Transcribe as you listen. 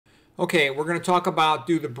Okay, we're going to talk about,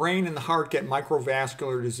 do the brain and the heart get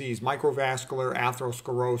microvascular disease, microvascular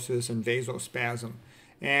atherosclerosis, and vasospasm.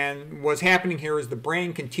 And what's happening here is the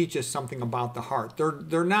brain can teach us something about the heart.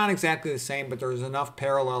 They're not exactly the same, but there's enough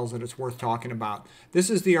parallels that it's worth talking about. This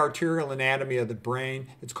is the arterial anatomy of the brain.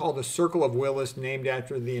 It's called the Circle of Willis, named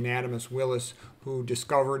after the anatomist Willis who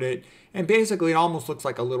discovered it. And basically it almost looks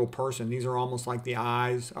like a little person. These are almost like the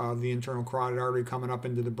eyes of the internal carotid artery coming up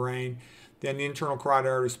into the brain. Then the internal carotid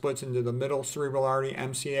artery splits into the middle cerebral artery,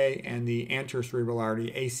 MCA, and the anterior cerebral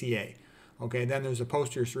artery, ACA. Okay, then there's the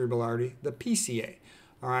posterior cerebral artery, the PCA.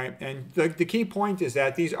 All right, and the key point is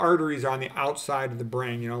that these arteries are on the outside of the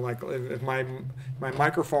brain. You know, like if my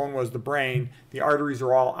microphone was the brain, the arteries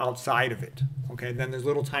are all outside of it. Okay, then there's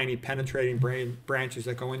little tiny penetrating branches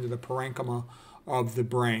that go into the parenchyma of the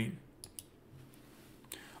brain.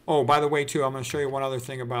 Oh, by the way, too, I'm going to show you one other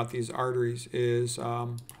thing about these arteries is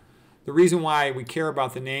the reason why we care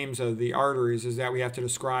about the names of the arteries is that we have to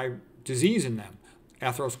describe disease in them,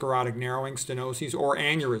 atherosclerotic narrowing, stenoses, or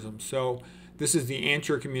aneurysms. So this is the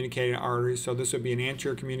anterior communicating artery, so this would be an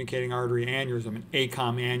anterior communicating artery aneurysm, an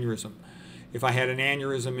ACOM aneurysm. If I had an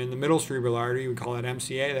aneurysm in the middle cerebral artery, we call it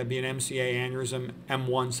MCA, that'd be an MCA aneurysm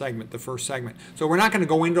M1 segment, the first segment. So we're not going to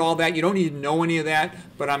go into all that. You don't need to know any of that,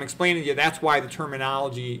 but I'm explaining to you that's why the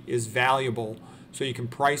terminology is valuable, so you can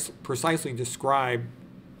precisely describe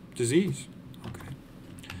disease. Okay.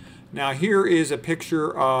 Now here is a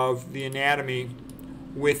picture of the anatomy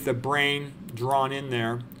with the brain drawn in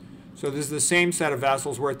there. So this is the same set of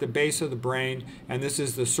vessels. We're at the base of the brain, and this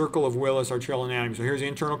is the Circle of Willis arterial anatomy. So here's the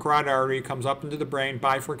internal carotid artery, comes up into the brain,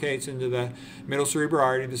 bifurcates into the middle cerebral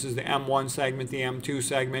artery. This is the M1 segment, the M2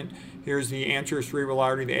 segment. Here's the anterior cerebral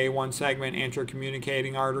artery, the A1 segment, anterior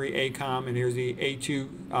communicating artery, ACOM, and here's the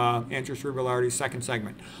A2 anterior cerebral artery, second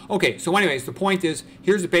segment. Okay, so anyways, the point is,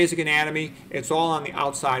 here's the basic anatomy. It's all on the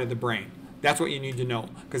outside of the brain. That's what you need to know,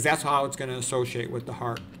 because that's how it's going to associate with the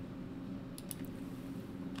heart.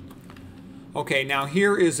 Okay, now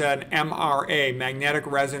here is an MRA, magnetic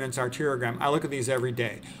resonance arteriogram. I look at these every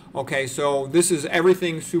day. Okay, so this is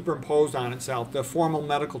everything superimposed on itself. The formal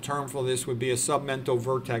medical term for this would be a submental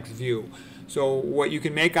vertex view. So what you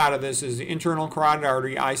can make out of this is the internal carotid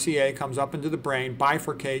artery, ICA, comes up into the brain,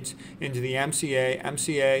 bifurcates into the MCA.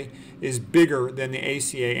 MCA is bigger than the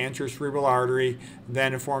ACA, anterior cerebral artery.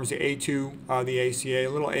 Then it forms the A2, the ACA.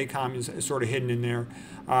 A little ACOM is sort of hidden in there.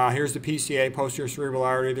 Here's the PCA, posterior cerebral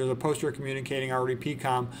artery. There's a posterior communicating artery,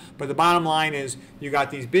 PCOM. But the bottom line is you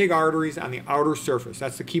got these big arteries on the outer surface.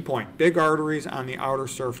 That's the key point. Big arteries on the outer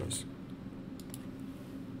surface.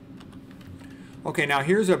 Okay, now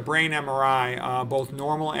here's a brain MRI, both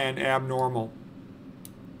normal and abnormal.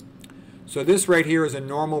 So this right here is a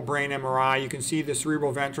normal brain MRI. You can see the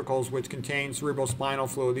cerebral ventricles, which contain cerebrospinal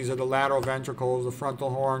fluid. These are the lateral ventricles, the frontal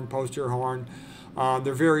horn, posterior horn.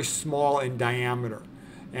 They're very small in diameter.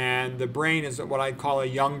 And the brain is what I call a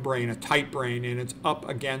young brain, a tight brain, and it's up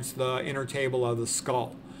against the inner table of the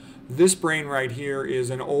skull. This brain right here is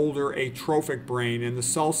an older atrophic brain, and the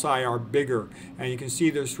sulci are bigger. And you can see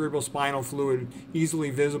there's cerebrospinal fluid easily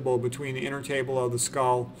visible between the inner table of the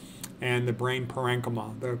skull and the brain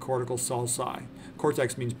parenchyma, the cortical sulci.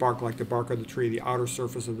 Cortex means bark, like the bark of the tree, the outer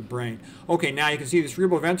surface of the brain. Okay, now you can see the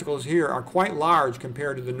cerebral ventricles here are quite large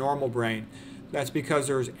compared to the normal brain. That's because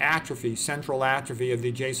there's atrophy, central atrophy of the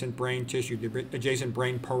adjacent brain tissue, the adjacent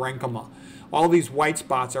brain parenchyma. All these white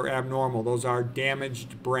spots are abnormal. Those are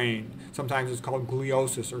damaged brain. Sometimes it's called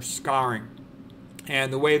gliosis or scarring.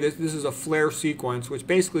 And the way this is a flare sequence, which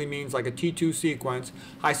basically means like a T2 sequence,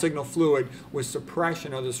 high signal fluid with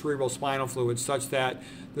suppression of the cerebral spinal fluid such that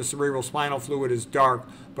the cerebral spinal fluid is dark,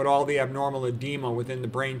 but all the abnormal edema within the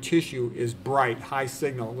brain tissue is bright, high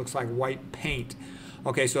signal. It looks like white paint.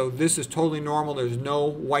 Okay, so this is totally normal. There's no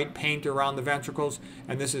white paint around the ventricles,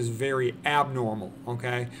 and this is very abnormal,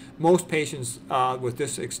 okay? Most patients with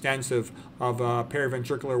this extensive of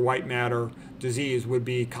periventricular white matter disease would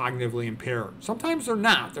be cognitively impaired. Sometimes they're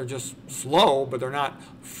not. They're just slow, but they're not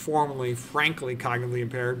formally, frankly, cognitively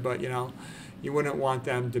impaired. But, you know, you wouldn't want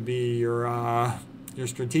them to be your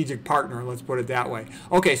strategic partner, let's put it that way.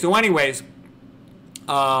 Okay, so anyways,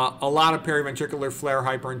 a lot of periventricular flare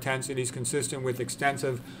hyperintensity is consistent with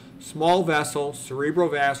extensive small vessel,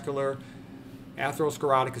 cerebrovascular,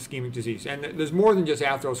 atherosclerotic ischemic disease. And there's more than just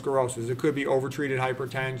atherosclerosis. It could be overtreated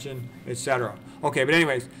hypertension, etc. Okay, but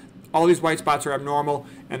anyways, all these white spots are abnormal,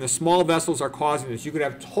 and the small vessels are causing this. You could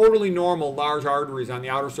have totally normal large arteries on the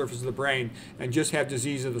outer surface of the brain and just have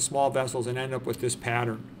disease of the small vessels and end up with this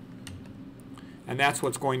pattern. And that's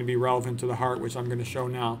what's going to be relevant to the heart, which I'm going to show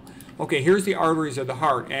now. Okay, here's the arteries of the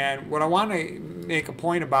heart. And what I want to make a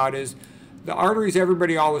point about is the arteries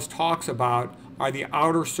everybody always talks about are the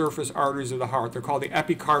outer surface arteries of the heart. They're called the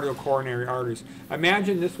epicardial coronary arteries.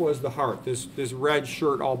 Imagine this was the heart, this red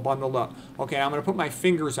shirt all bundled up. Okay, I'm going to put my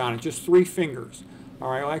fingers on it, just 3 fingers. All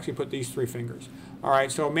right, I'll actually put these 3 fingers. All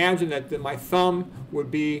right, so imagine that my thumb would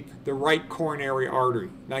be the right coronary artery.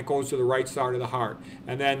 That goes to the right side of the heart.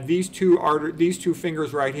 And then these two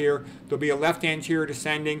fingers right here, there'll be a left anterior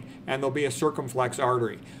descending and there'll be a circumflex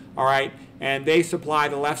artery. All right, and they supply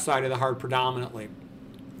the left side of the heart predominantly.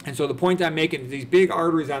 And so the point I'm making is these big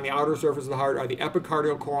arteries on the outer surface of the heart are the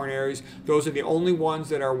epicardial coronaries. Those are the only ones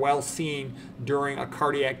that are well seen during a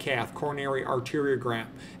cardiac cath, coronary arteriogram.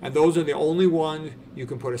 And those are the only ones you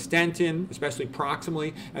can put a stent in, especially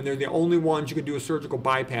proximally, and they're the only ones you can do a surgical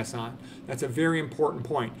bypass on. That's a very important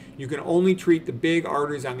point. You can only treat the big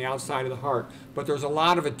arteries on the outside of the heart, but there's a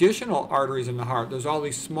lot of additional arteries in the heart. There's all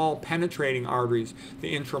these small penetrating arteries,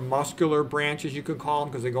 the intramuscular branches you could call them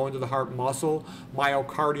because they go into the heart muscle.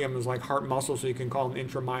 Myocardium is like heart muscle, so you can call them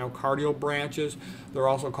intramyocardial branches. They're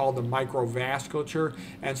also called the microvasculature.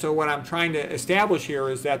 And so what I'm trying to establish here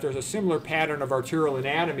is that there's a similar pattern of arterial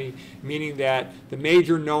anatomy, meaning that the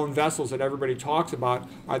major known vessels that everybody talks about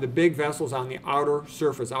are the big vessels on the outer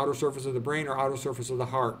surface of the brain or outer surface of the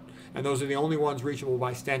heart. And those are the only ones reachable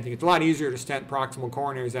by stenting. It's a lot easier to stent proximal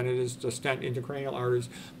coronaries than it is to stent intracranial arteries.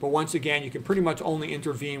 But once again, you can pretty much only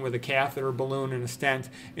intervene with a catheter, balloon, and a stent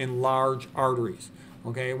in large arteries.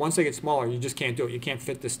 Okay, once they get smaller, you just can't do it. You can't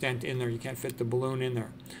fit the stent in there. You can't fit the balloon in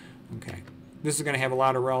there. Okay, this is going to have a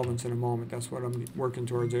lot of relevance in a moment. That's what I'm working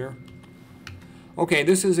towards here. Okay,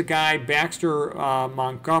 this is a guy, Baxter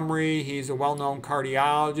Montgomery. He's a well-known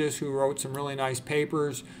cardiologist who wrote some really nice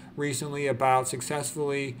papers recently about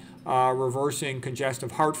successfully reversing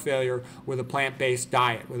congestive heart failure with a plant-based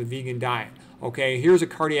diet, with a vegan diet. Okay, here's a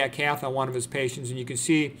cardiac cath on one of his patients, and you can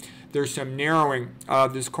see there's some narrowing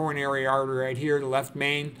of this coronary artery right here, the left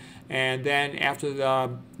main, and then after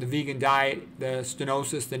the vegan diet, the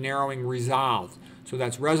stenosis, the narrowing resolved. So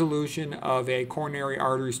that's resolution of a coronary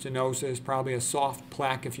artery stenosis, probably a soft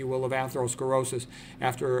plaque, if you will, of atherosclerosis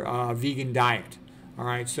after a vegan diet. All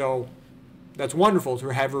right, so that's wonderful to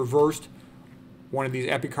have reversed one of these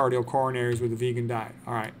epicardial coronaries with a vegan diet.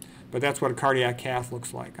 All right, but that's what a cardiac cath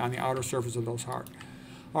looks like on the outer surface of those heart.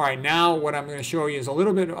 All right, now what I'm going to show you is a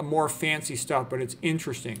little bit more fancy stuff, but it's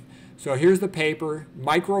interesting. So here's the paper,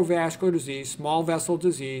 Microvascular disease, small vessel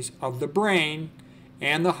disease of the brain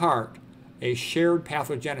and the heart, a shared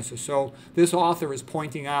pathogenesis. So this author is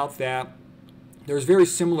pointing out that there's very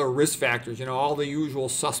similar risk factors, you know, all the usual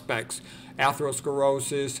suspects,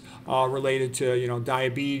 atherosclerosis related to, you know,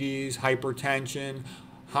 diabetes, hypertension,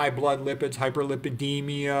 high blood lipids,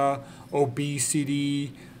 hyperlipidemia,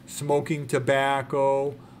 obesity, smoking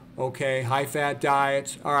tobacco, okay, high-fat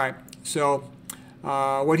diets. All right, so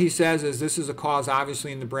what he says is this is a cause,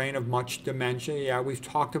 obviously, in the brain of much dementia. Yeah, we've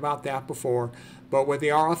talked about that before. But what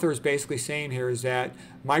the author is basically saying here is that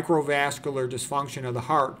microvascular dysfunction of the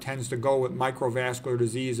heart tends to go with microvascular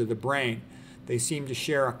disease of the brain. They seem to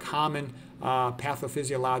share a common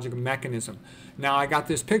pathophysiological mechanism. Now, I got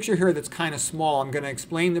this picture here that's kind of small. I'm going to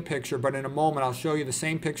explain the picture, but in a moment I'll show you the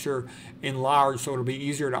same picture enlarged so it'll be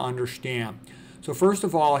easier to understand. So first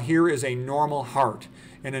of all, here is a normal heart.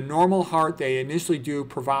 In a normal heart, they initially do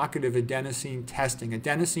provocative adenosine testing.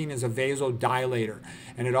 Adenosine is a vasodilator,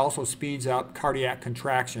 and it also speeds up cardiac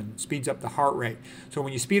contraction, speeds up the heart rate. So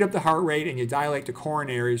when you speed up the heart rate and you dilate the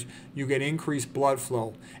coronaries, you get increased blood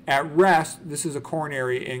flow. At rest, this is a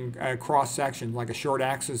coronary in cross-section, like a short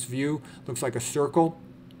axis view, looks like a circle.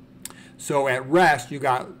 So at rest, you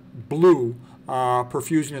got blue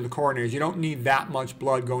perfusion of the coronaries. You don't need that much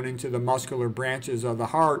blood going into the muscular branches of the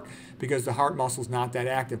heart because the heart muscle is not that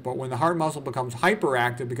active. But when the heart muscle becomes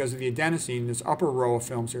hyperactive because of the adenosine, this upper row of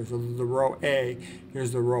films here, so the row A,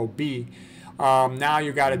 here's the row B, now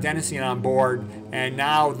you've got adenosine on board, and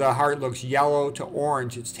now the heart looks yellow to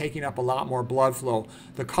orange. It's taking up a lot more blood flow.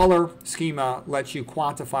 The color schema lets you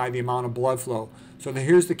quantify the amount of blood flow. So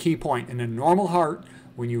here's the key point. In a normal heart,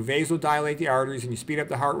 when you vasodilate the arteries and you speed up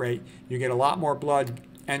the heart rate, you get a lot more blood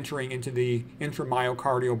entering into the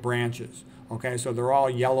intramyocardial branches. Okay, so they're all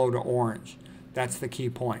yellow to orange. That's the key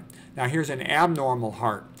point. Now here's an abnormal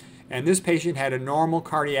heart. And this patient had a normal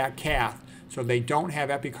cardiac cath, so they don't have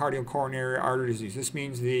epicardial coronary artery disease. This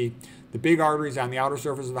means the big arteries on the outer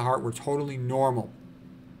surface of the heart were totally normal.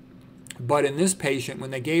 But in this patient,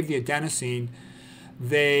 when they gave the adenosine,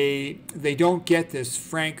 they don't get this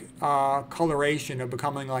frank coloration of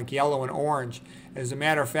becoming like yellow and orange. As a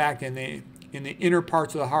matter of fact, in the inner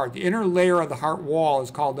parts of the heart, the inner layer of the heart wall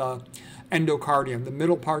is called endocardium. The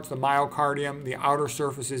middle part's the myocardium. The outer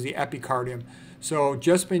surface is the epicardium. So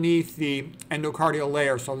just beneath the endocardial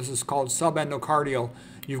layer, so this is called subendocardial,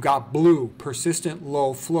 you've got blue, persistent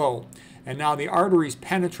low flow. And now the arteries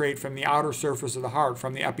penetrate from the outer surface of the heart,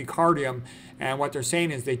 from the epicardium, and what they're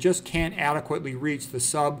saying is they just can't adequately reach the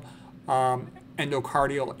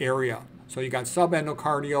subendocardial area. So you got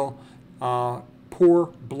subendocardial, poor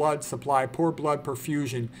blood supply, poor blood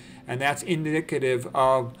perfusion, and that's indicative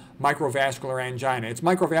of microvascular angina. It's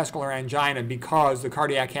microvascular angina because the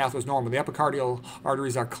cardiac cath was normal. The epicardial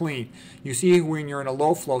arteries are clean. You see when you're in a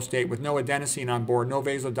low flow state with no adenosine on board, no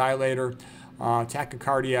vasodilator,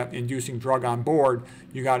 tachycardia inducing drug on board,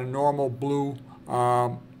 you got a normal blue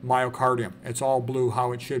myocardium. It's all blue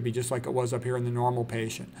how it should be, just like it was up here in the normal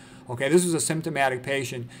patient. Okay, this is a symptomatic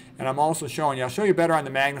patient, and I'm also showing you, I'll show you better on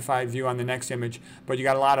the magnified view on the next image, but you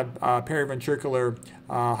got a lot of periventricular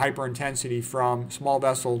hyperintensity from small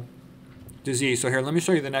vessel disease. So here, let me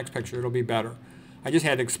show you the next picture. It'll be better. I just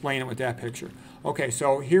had to explain it with that picture. Okay,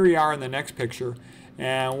 so here we are in the next picture,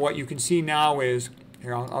 and what you can see now is,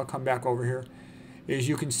 here, I'll come back over here, is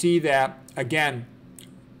you can see that, again,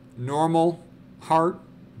 normal heart,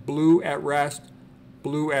 blue at rest,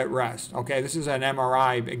 blue at rest. Okay, this is an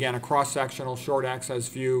MRI, again, a cross-sectional short access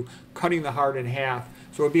view, cutting the heart in half.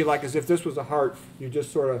 So it'd be like as if this was a heart, you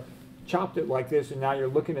just sort of chopped it like this, and now you're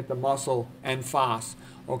looking at the muscle en face.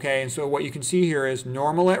 Okay, and so what you can see here is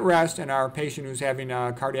normal at rest in our patient who's having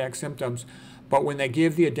cardiac symptoms, but when they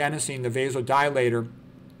give the adenosine, the vasodilator,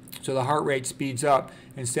 so the heart rate speeds up,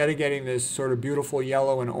 instead of getting this sort of beautiful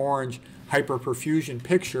yellow and orange hyperperfusion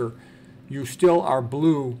picture, you still are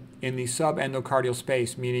blue in the subendocardial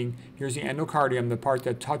space, meaning here's the endocardium, the part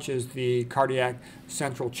that touches the cardiac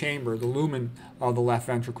central chamber, the lumen of the left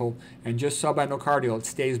ventricle, and just subendocardial, it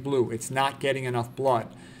stays blue. It's not getting enough blood.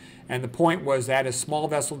 And the point was that is small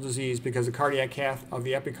vessel disease because the cardiac cath of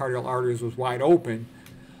the epicardial arteries was wide open.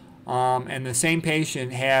 And the same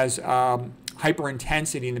patient has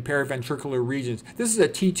hyperintensity in the periventricular regions. This is a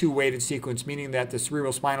T2 weighted sequence, meaning that the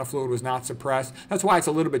cerebral spinal fluid was not suppressed. That's why it's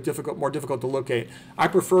a little bit more difficult to look at. I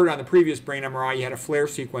preferred on the previous brain MRI, you had a flare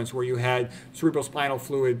sequence where you had cerebral spinal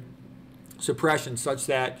fluid suppression such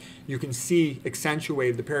that you can see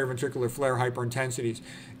accentuated the periventricular flare hyperintensities.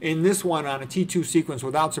 In this one, on a T2 sequence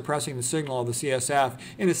without suppressing the signal of the CSF,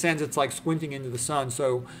 in a sense it's like squinting into the sun,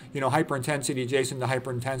 so hyperintensity adjacent to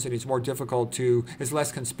hyperintensity is more difficult to, it's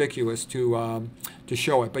less conspicuous to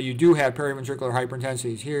show it. But you do have periventricular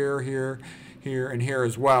hyperintensities here, here, here, and here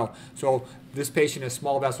as well. So this patient has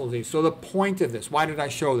small vessel disease. So the point of this, why did I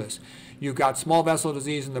show this? You've got small vessel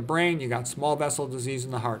disease in the brain, you've got small vessel disease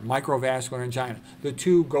in the heart, microvascular angina. The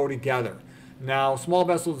two go together. Now, small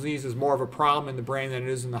vessel disease is more of a problem in the brain than it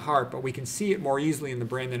is in the heart, but we can see it more easily in the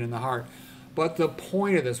brain than in the heart. But the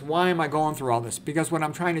point of this, why am I going through all this? Because what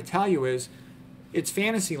I'm trying to tell you is, it's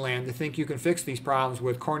fantasy land to think you can fix these problems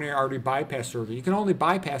with coronary artery bypass surgery. You can only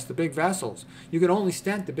bypass the big vessels. You can only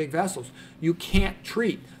stent the big vessels. You can't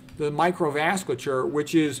treat the microvasculature,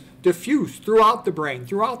 which is diffused throughout the brain,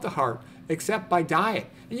 throughout the heart, except by diet.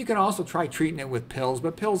 And you can also try treating it with pills,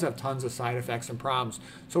 but pills have tons of side effects and problems.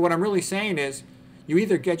 So what I'm really saying is, you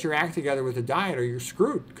either get your act together with the diet or you're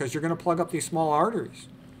screwed, because you're going to plug up these small arteries.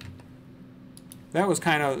 That was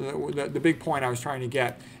kind of the big point I was trying to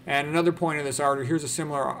get. And another point of this article, here's a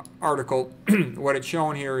similar article. What it's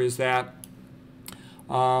showing here is that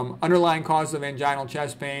underlying causes of anginal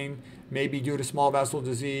chest pain may be due to small vessel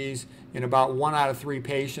disease in about 1 out of 3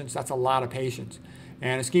 patients. That's a lot of patients.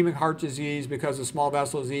 And ischemic heart disease, because of small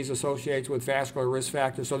vessel disease, associates with vascular risk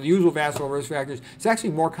factors. So the usual vascular risk factors, it's actually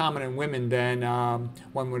more common in women than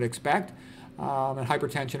one would expect. And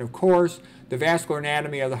hypertension, of course. The vascular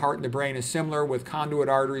anatomy of the heart and the brain is similar, with conduit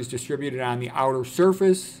arteries distributed on the outer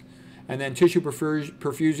surface. And then tissue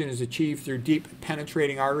perfusion is achieved through deep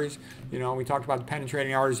penetrating arteries. We talked about the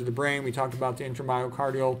penetrating arteries of the brain. We talked about the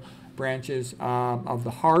intramyocardial branches of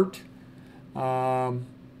the heart.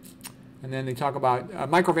 And then they talk about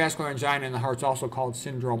microvascular angina in the heart is also called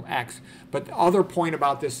syndrome X. But the other point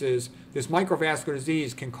about this is this microvascular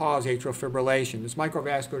disease can cause atrial fibrillation. This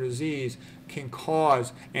microvascular disease can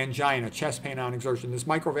cause angina, chest pain on exertion. This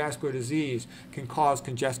microvascular disease can cause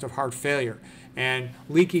congestive heart failure. And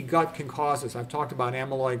leaky gut can cause this. I've talked about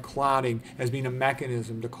amyloid clotting as being a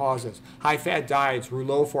mechanism to cause this. High-fat diets,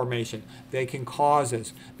 rouleau formation, they can cause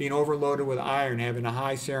this. Being overloaded with iron, having a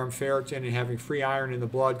high serum ferritin and having free iron in the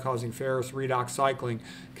blood causing ferrous redox cycling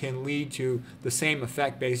can lead to the same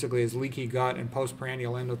effect basically as leaky gut and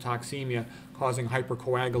postprandial endotoxemia, causing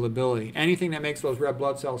hypercoagulability. Anything that makes those red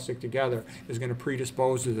blood cells stick together is going to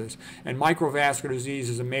predispose to this. And microvascular disease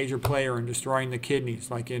is a major player in destroying the kidneys,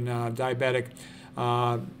 like in diabetic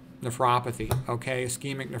nephropathy, okay,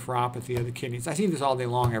 ischemic nephropathy of the kidneys. I see this all day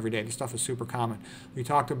long every day. This stuff is super common. We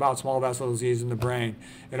talked about small vessel disease in the brain.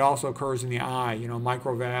 It also occurs in the eye, you know,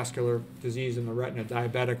 microvascular disease in the retina,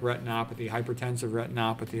 diabetic retinopathy, hypertensive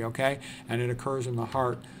retinopathy, okay, and it occurs in the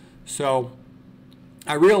heart. So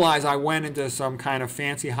I realized I went into some kind of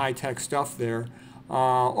fancy high-tech stuff there.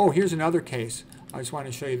 Oh, here's another case. I just want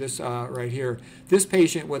to show you this right here. This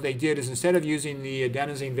patient, what they did is instead of using the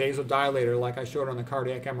adenosine vasodilator like I showed on the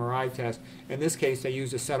cardiac MRI test, in this case they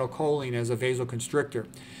used acetylcholine as a vasoconstrictor.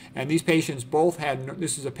 And these patients both had,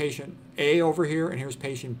 this is a patient A over here, and here's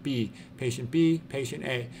patient B. Patient B, patient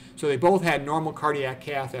A. So they both had normal cardiac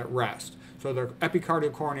cath at rest. So their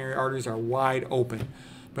epicardial coronary arteries are wide open.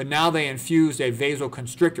 But now they infused a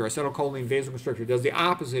vasoconstrictor, acetylcholine vasoconstrictor. It does the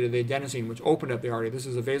opposite of the adenosine, which opened up the artery. This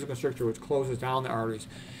is a vasoconstrictor which closes down the arteries.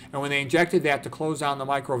 And when they injected that to close down the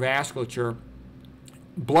microvasculature,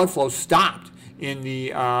 blood flow stopped in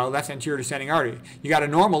the left anterior descending artery. You got a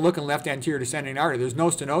normal looking left anterior descending artery. There's no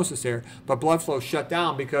stenosis there, but blood flow shut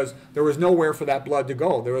down because there was nowhere for that blood to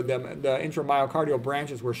go. The intramyocardial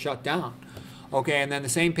branches were shut down. Okay, and then the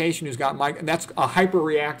same patient who's got, that's a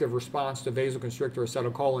hyperreactive response to vasoconstrictor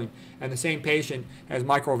acetylcholine, and the same patient has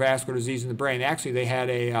microvascular disease in the brain. Actually, they had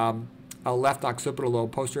a left occipital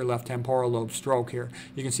lobe, posterior left temporal lobe stroke here.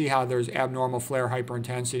 You can see how there's abnormal flare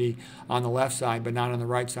hyperintensity on the left side, but not on the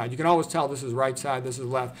right side. You can always tell this is right side, this is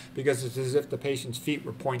left, because it's as if the patient's feet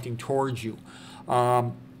were pointing towards you.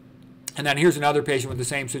 And then here's another patient with the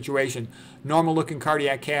same situation. Normal looking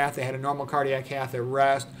cardiac cath. They had a normal cardiac cath at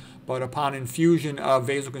rest, but upon infusion of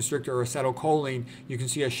vasoconstrictor or acetylcholine, you can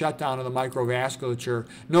see a shutdown of the microvasculature.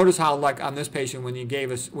 Notice how, like on this patient, when you gave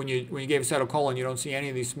acetylcholine, you don't see any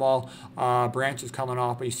of these small branches coming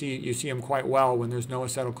off, but you see them quite well when there's no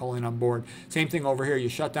acetylcholine on board. Same thing over here. You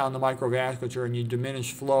shut down the microvasculature and you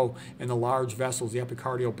diminish flow in the large vessels, the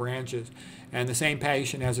epicardial branches. And the same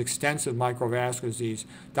patient has extensive microvascular disease,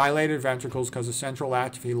 dilated ventricles because of central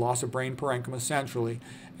atrophy, loss of brain parenchyma centrally,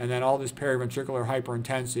 and then all this periventricular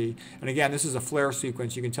hyperintensity. And again, this is a flare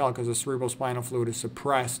sequence. You can tell because the cerebrospinal fluid is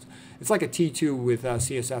suppressed. It's like a T2 with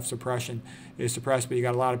CSF suppression. It is suppressed, but you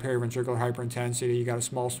got a lot of periventricular hyperintensity. You got a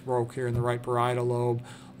small stroke here in the right parietal lobe,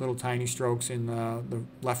 little tiny strokes in the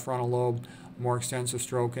left frontal lobe, more extensive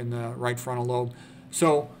stroke in the right frontal lobe.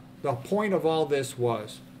 So the point of all this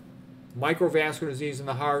was, microvascular disease in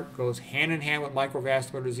the heart goes hand in hand with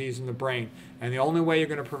microvascular disease in the brain. And the only way you're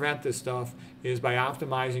going to prevent this stuff is by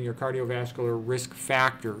optimizing your cardiovascular risk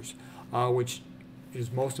factors, which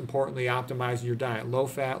is most importantly optimizing your diet. Low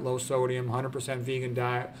fat, low sodium, 100% vegan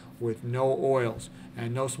diet with no oils,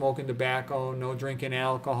 and no smoking tobacco, no drinking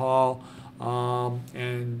alcohol.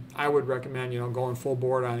 And I would recommend, going full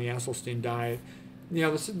board on the Esselstyn diet.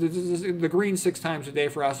 The green 6 times a day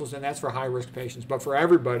for Esselstyn, that's for high-risk patients. But for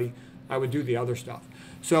everybody, I would do the other stuff.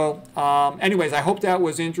 So anyways, I hope that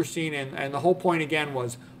was interesting. And the whole point, again,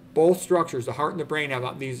 was both structures, the heart and the brain,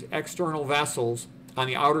 have these external vessels on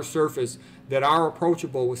the outer surface that are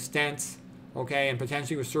approachable with stents, okay, and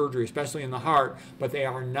potentially with surgery, especially in the heart, but they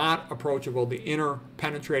are not approachable, the inner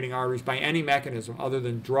penetrating arteries, by any mechanism other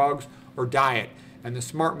than drugs or diet. And the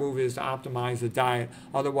smart move is to optimize the diet.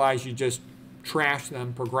 Otherwise, you just trash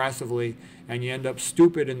them progressively, and you end up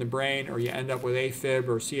stupid in the brain, or you end up with AFib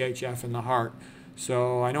or CHF in the heart.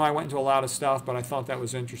 So I know I went into a lot of stuff, but I thought that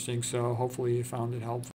was interesting, so hopefully you found it helpful.